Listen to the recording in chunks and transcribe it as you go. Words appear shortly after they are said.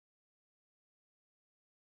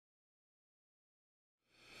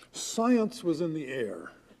Science was in the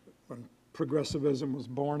air when progressivism was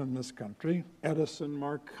born in this country. Edison,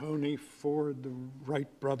 Marconi, Ford, the Wright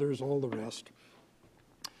brothers, all the rest.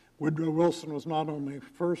 Woodrow Wilson was not only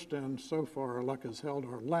first and so far, our luck has held,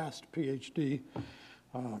 our last PhD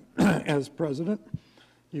as president.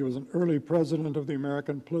 He was an early president of the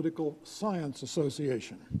American Political Science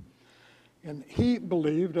Association. And he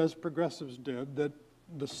believed, as progressives did, that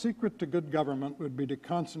the secret to good government would be to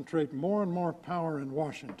concentrate more and more power in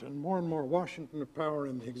Washington, more and more Washington power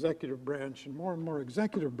in the executive branch, and more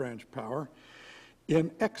executive branch power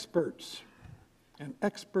in experts and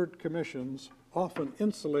expert commissions, often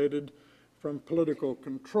insulated from political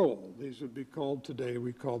control. These would be called today,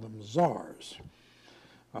 we call them czars.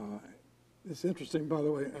 It's interesting, by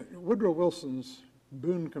the way, Woodrow Wilson's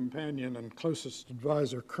boon companion and closest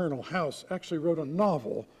advisor, Colonel House, actually wrote a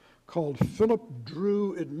novel called Philip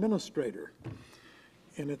Drew Administrator.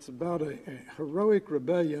 And it's about a heroic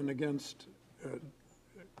rebellion against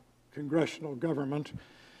congressional government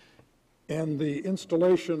and the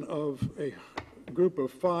installation of a group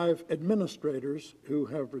of 5 administrators who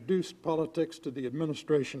have reduced politics to the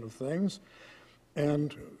administration of things,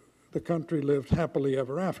 and the country lived happily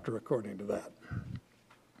ever after, according to that.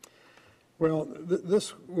 Well,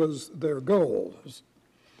 this was their goal.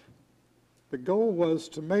 The goal was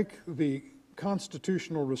to make the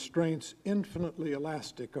constitutional restraints infinitely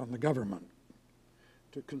elastic on the government,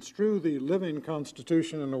 to construe the living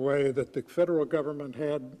Constitution in a way that the federal government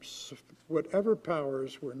had whatever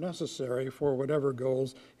powers were necessary for whatever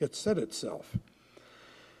goals it set itself.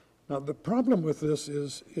 Now, the problem with this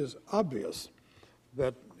is obvious,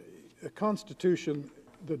 that a Constitution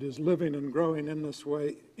that is living and growing in this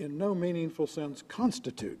way in no meaningful sense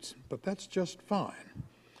constitutes, but that's just fine.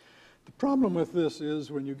 The problem with this is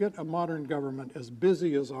when you get a modern government as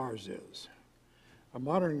busy as ours is, a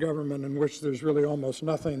modern government in which there's really almost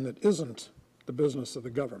nothing that isn't the business of the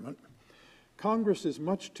government, Congress is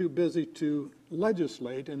much too busy to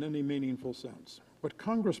legislate in any meaningful sense. What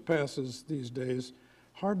Congress passes these days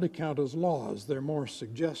hardly count as laws. They're more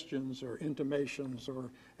suggestions or intimations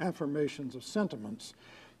or affirmations of sentiments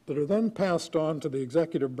that are then passed on to the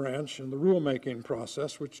executive branch in the rulemaking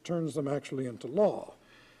process, which turns them actually into law.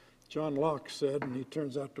 John Locke said, and he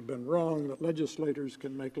turns out to have been wrong, that legislators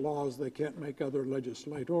can make laws, they can't make other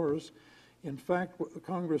legislators. In fact, what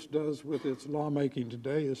Congress does with its lawmaking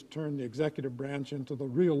today is turn the executive branch into the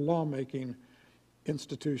real lawmaking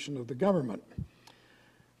institution of the government.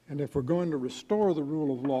 And if we're going to restore the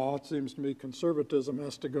rule of law, it seems to me conservatism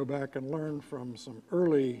has to go back and learn from some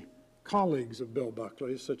early colleagues of Bill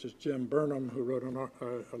Buckley, such as Jim Burnham, who wrote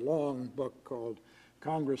a long book called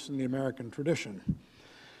Congress and the American Tradition,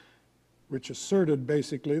 which asserted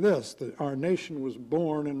basically this, that our nation was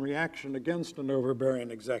born in reaction against an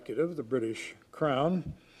overbearing executive, the British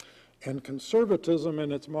Crown, and conservatism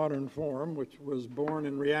in its modern form, which was born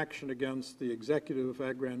in reaction against the executive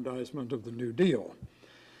aggrandizement of the New Deal.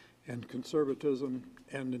 And conservatism,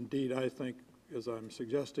 and indeed I think, as I'm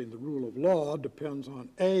suggesting, the rule of law depends on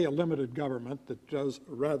a limited government that does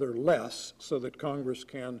rather less so that Congress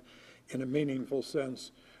can, in a meaningful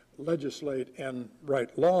sense, legislate and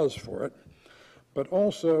write laws for it, but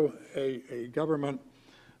also a government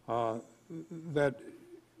that,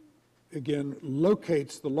 again,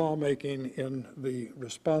 locates the lawmaking in the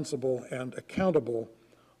responsible and accountable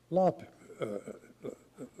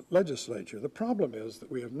legislature. The problem is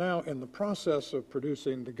that we have now, in the process of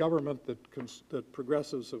producing the government that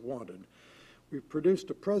progressives have wanted, we've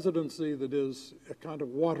produced a presidency that is a kind of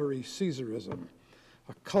watery Caesarism,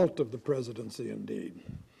 a cult of the presidency indeed.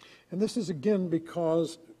 And this is again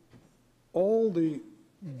because all the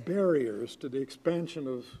barriers to the expansion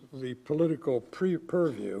of the political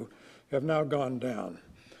purview have now gone down.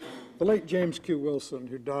 The late James Q. Wilson,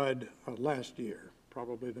 who died last year,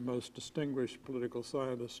 probably the most distinguished political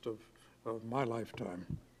scientist of my lifetime,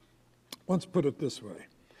 once put it this way: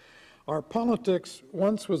 our politics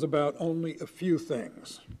once was about only a few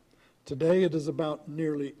things. Today it is about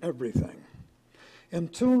nearly everything.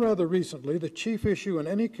 Until rather recently, the chief issue in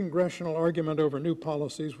any congressional argument over new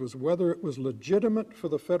policies was whether it was legitimate for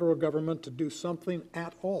the federal government to do something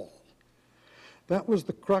at all. That was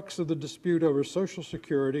the crux of the dispute over Social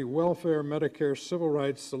Security, welfare, Medicare, civil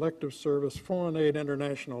rights, selective service, foreign aid,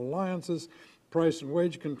 international alliances, price and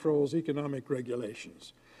wage controls, economic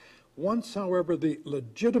regulations. Once, however, the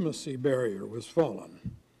legitimacy barrier was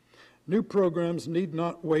fallen, new programs need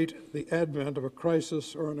not wait the advent of a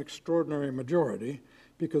crisis or an extraordinary majority,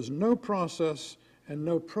 because no process and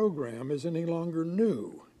no program is any longer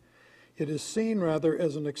new. It is seen rather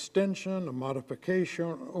as an extension, a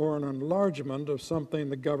modification, or an enlargement of something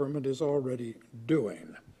the government is already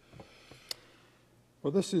doing.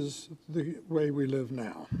 Well, this is the way we live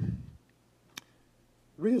now.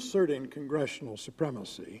 Reasserting congressional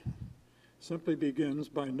supremacy simply begins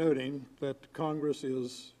by noting that Congress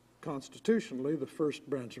is constitutionally the first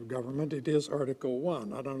branch of government. It is Article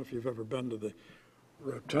 1. I don't know if you've ever been to the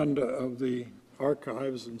rotunda of the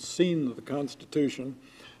archives and seen the Constitution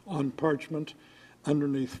on parchment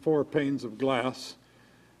underneath 4 panes of glass.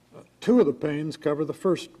 2 of the panes cover the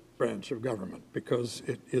first branch of government because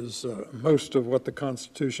it is most of what the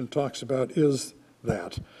Constitution talks about is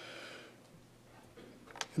that.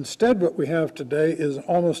 Instead, what we have today is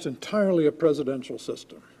almost entirely a presidential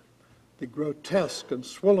system. The grotesque and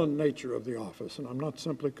swollen nature of the office, and I'm not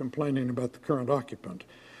simply complaining about the current occupant,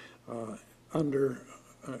 under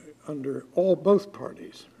both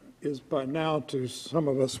parties is by now, to some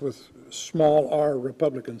of us with small r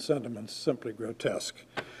Republican sentiments, simply grotesque.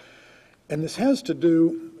 And this has to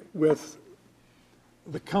do with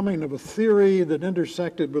the coming of a theory that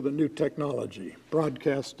intersected with a new technology,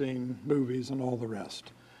 broadcasting, movies, and all the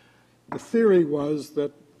rest. The theory was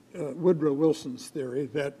that, Woodrow Wilson's theory,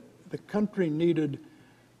 that the country needed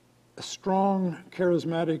a strong,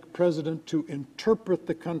 charismatic president to interpret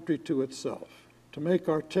the country to itself, to make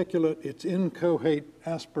articulate its inchoate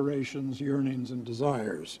aspirations, yearnings, and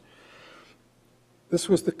desires. This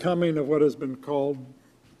was the coming of what has been called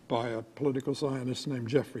by a political scientist named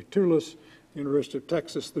Jeffrey Toulis, University of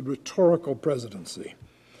Texas, the rhetorical presidency.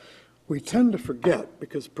 We tend to forget,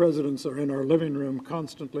 because presidents are in our living room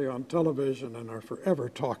constantly on television and are forever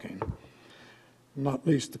talking, not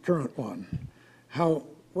least the current one,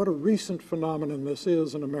 what a recent phenomenon this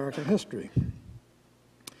is in American history.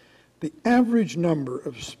 The average number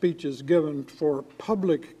of speeches given for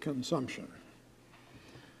public consumption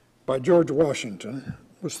by George Washington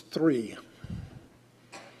was 3.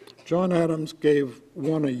 John Adams gave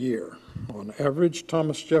 1 a year. On average,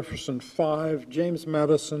 Thomas Jefferson 5, James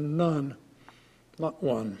Madison none, not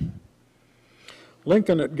 1.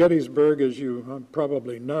 Lincoln at Gettysburg, as you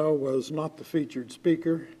probably know, was not the featured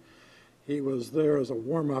speaker. He was there as a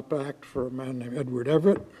warm-up act for a man named Edward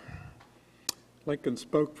Everett. Lincoln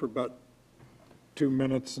spoke for about 2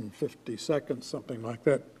 minutes and 50 seconds, something like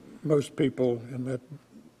that. Most people in that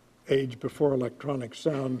age before electronic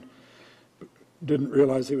sound didn't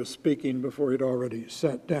realize he was speaking before he'd already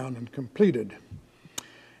sat down and completed.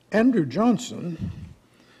 Andrew Johnson,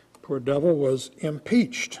 poor devil, was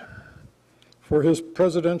impeached for his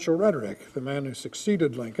presidential rhetoric. The man who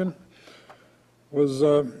succeeded Lincoln was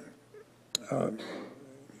a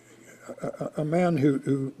man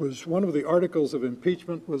who was, one of the articles of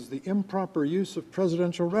impeachment was the improper use of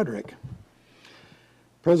presidential rhetoric.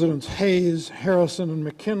 Presidents Hayes, Harrison, and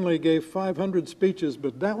McKinley gave 500 speeches,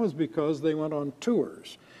 but that was because they went on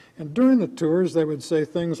tours. And during the tours, they would say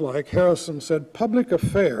things like, Harrison said, "Public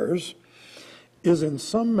affairs is in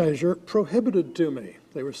some measure prohibited to me."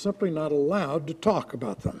 They were simply not allowed to talk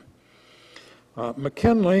about them.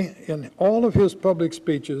 McKinley, in all of his public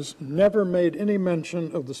speeches, never made any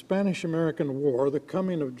mention of the Spanish-American War, the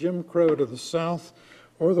coming of Jim Crow to the South,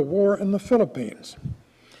 or the war in the Philippines.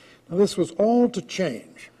 Now, this was all to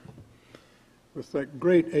change with that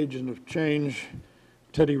great agent of change,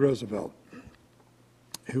 Teddy Roosevelt,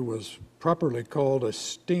 who was properly called a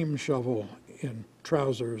steam shovel in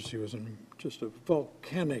trousers. He was just a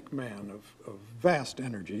volcanic man of vast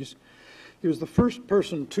energies. He was the first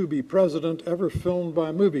person to be president ever filmed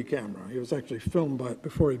by a movie camera. He was actually filmed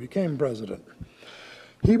before he became president.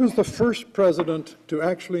 He was the first president to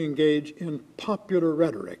actually engage in popular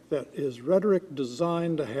rhetoric, that is, rhetoric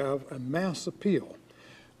designed to have a mass appeal.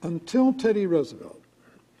 Until Teddy Roosevelt,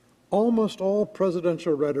 almost all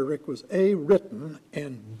presidential rhetoric was A, written,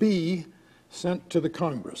 and B, sent to the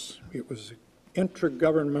Congress. It was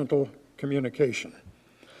intragovernmental communication.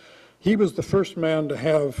 He was the first man to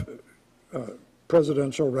have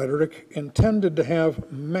presidential rhetoric intended to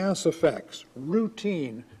have mass effects,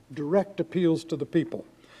 routine, direct appeals to the people,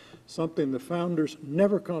 something the founders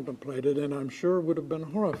never contemplated and I'm sure would have been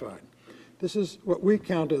horrified. This is what we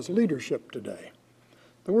count as leadership today.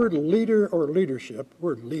 The word leader or leadership,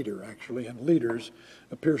 word leader actually, and leaders,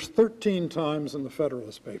 appears 13 times in the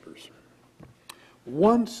Federalist Papers.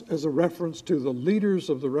 Once as a reference to the leaders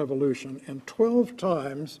of the revolution and 12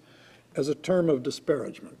 times as a term of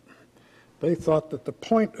disparagement. They thought that the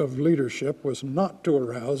point of leadership was not to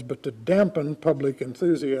arouse, but to dampen public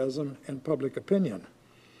enthusiasm and public opinion.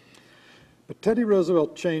 But Teddy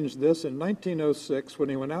Roosevelt changed this in 1906 when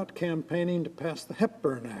he went out campaigning to pass the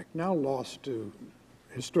Hepburn Act, now lost to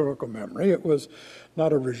historical memory. It was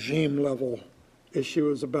not a regime-level issue. It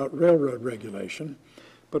was about railroad regulation.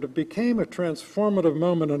 But it became a transformative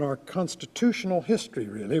moment in our constitutional history,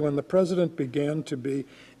 really, when the president began to be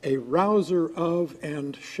a rouser of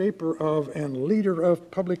and shaper of and leader of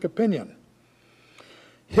public opinion.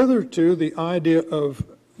 Hitherto, the idea of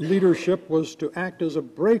leadership was to act as a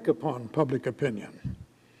brake upon public opinion.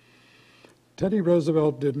 Teddy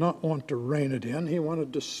Roosevelt did not want to rein it in. He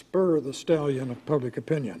wanted to spur the stallion of public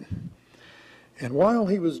opinion. And while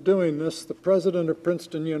he was doing this, the president of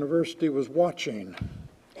Princeton University was watching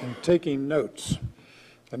and taking notes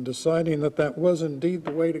and deciding that that was indeed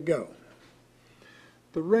the way to go.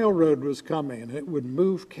 The railroad was coming. It would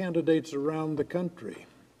move candidates around the country.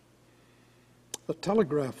 The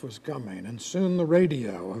telegraph was coming, and soon the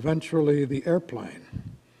radio, eventually the airplane.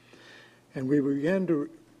 And we began to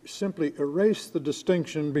simply erase the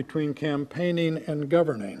distinction between campaigning and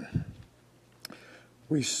governing.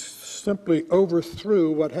 We simply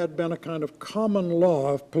overthrew what had been a kind of common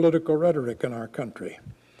law of political rhetoric in our country.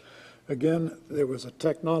 Again, there was a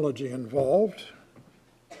technology involved,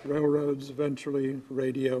 railroads, eventually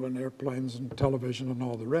radio and airplanes and television and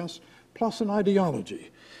all the rest, plus an ideology.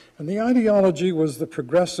 And the ideology was the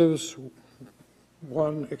progressives,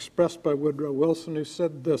 one expressed by Woodrow Wilson, who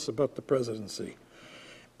said this about the presidency: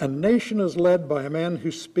 "A nation is led by a man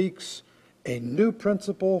who speaks a new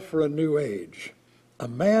principle for a new age, a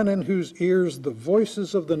man in whose ears the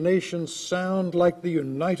voices of the nation sound like the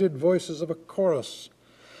united voices of a chorus,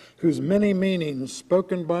 whose many meanings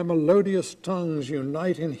spoken by melodious tongues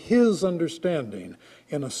unite in his understanding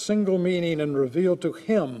in a single meaning and reveal to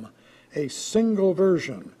him a single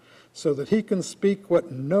version, so that he can speak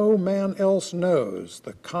what no man else knows,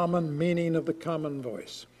 the common meaning of the common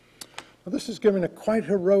voice." Now, this is giving a quite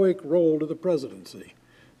heroic role to the presidency,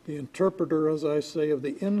 the interpreter, as I say, of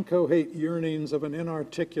the inchoate yearnings of an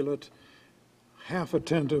inarticulate,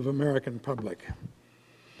 half-attentive American public.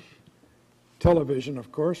 Television,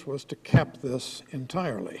 of course, was to cap this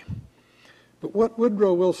entirely. But what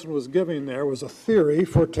Woodrow Wilson was giving there was a theory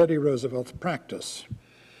for Teddy Roosevelt's practice,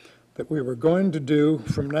 that we were going to do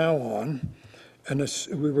from now on, and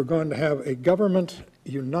we were going to have a government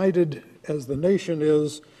united as the nation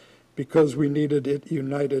is because we needed it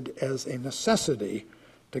united as a necessity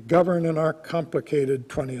to govern in our complicated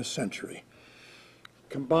 20th century.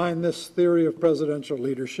 Combine this theory of presidential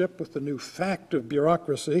leadership with the new fact of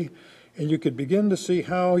bureaucracy, and you could begin to see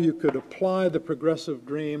how you could apply the progressive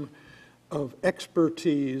dream of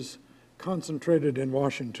expertise concentrated in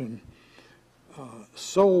Washington,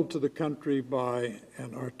 sold to the country by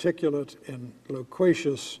an articulate and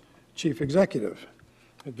loquacious chief executive.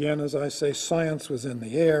 Again, as I say, science was in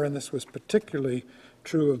the air, and this was particularly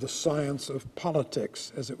true of the science of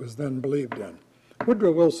politics, as it was then believed in.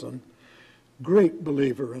 Woodrow Wilson, great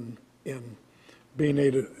believer in being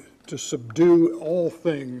able to subdue all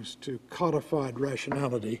things to codified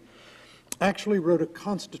rationality, actually wrote a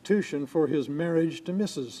constitution for his marriage to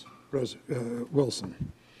Mrs.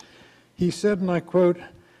 Wilson. He said, and I quote,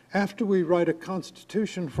 "After we write a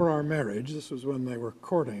constitution for our marriage," this was when they were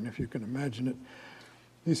courting, if you can imagine it,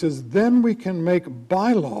 he says, "then we can make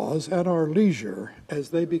bylaws at our leisure as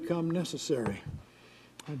they become necessary."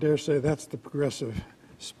 I dare say that's the progressive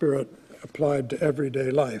spirit applied to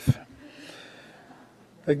everyday life.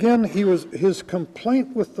 Again, his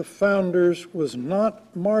complaint with the founders was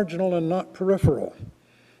not marginal and not peripheral.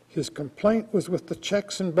 His complaint was with the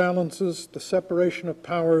checks and balances, the separation of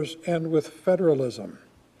powers, and with federalism.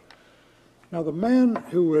 Now, the man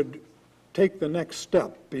who would take the next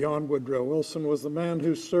step beyond Woodrow Wilson was the man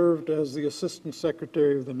who served as the Assistant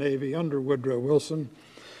Secretary of the Navy under Woodrow Wilson,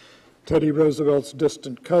 Teddy Roosevelt's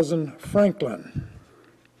distant cousin, Franklin.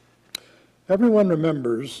 Everyone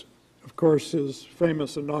remembers, of course, his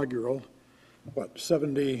famous inaugural,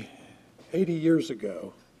 80 years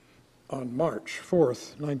ago, on March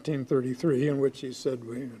 4th, 1933, in which he said,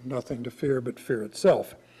 "We have nothing to fear but fear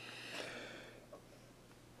itself."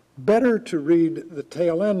 Better to read the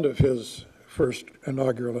tail end of his first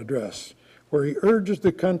inaugural address, where he urges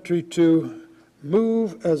the country to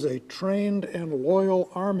move as a trained and loyal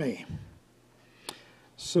army,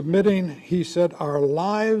 submitting, he said, "our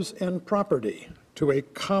lives and property to a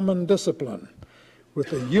common discipline,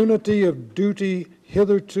 with a unity of duty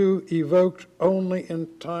hitherto evoked only in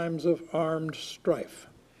times of armed strife."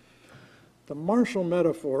 The martial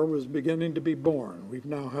metaphor was beginning to be born. We've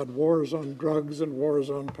now had wars on drugs and wars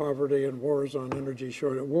on poverty and wars on energy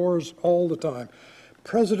shortage, wars all the time.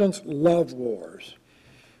 Presidents love wars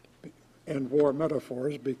and war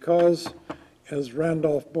metaphors because, as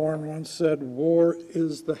Randolph Bourne once said, war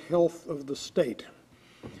is the health of the state.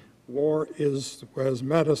 War is, as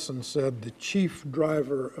Madison said, the chief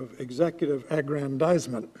driver of executive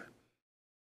aggrandizement.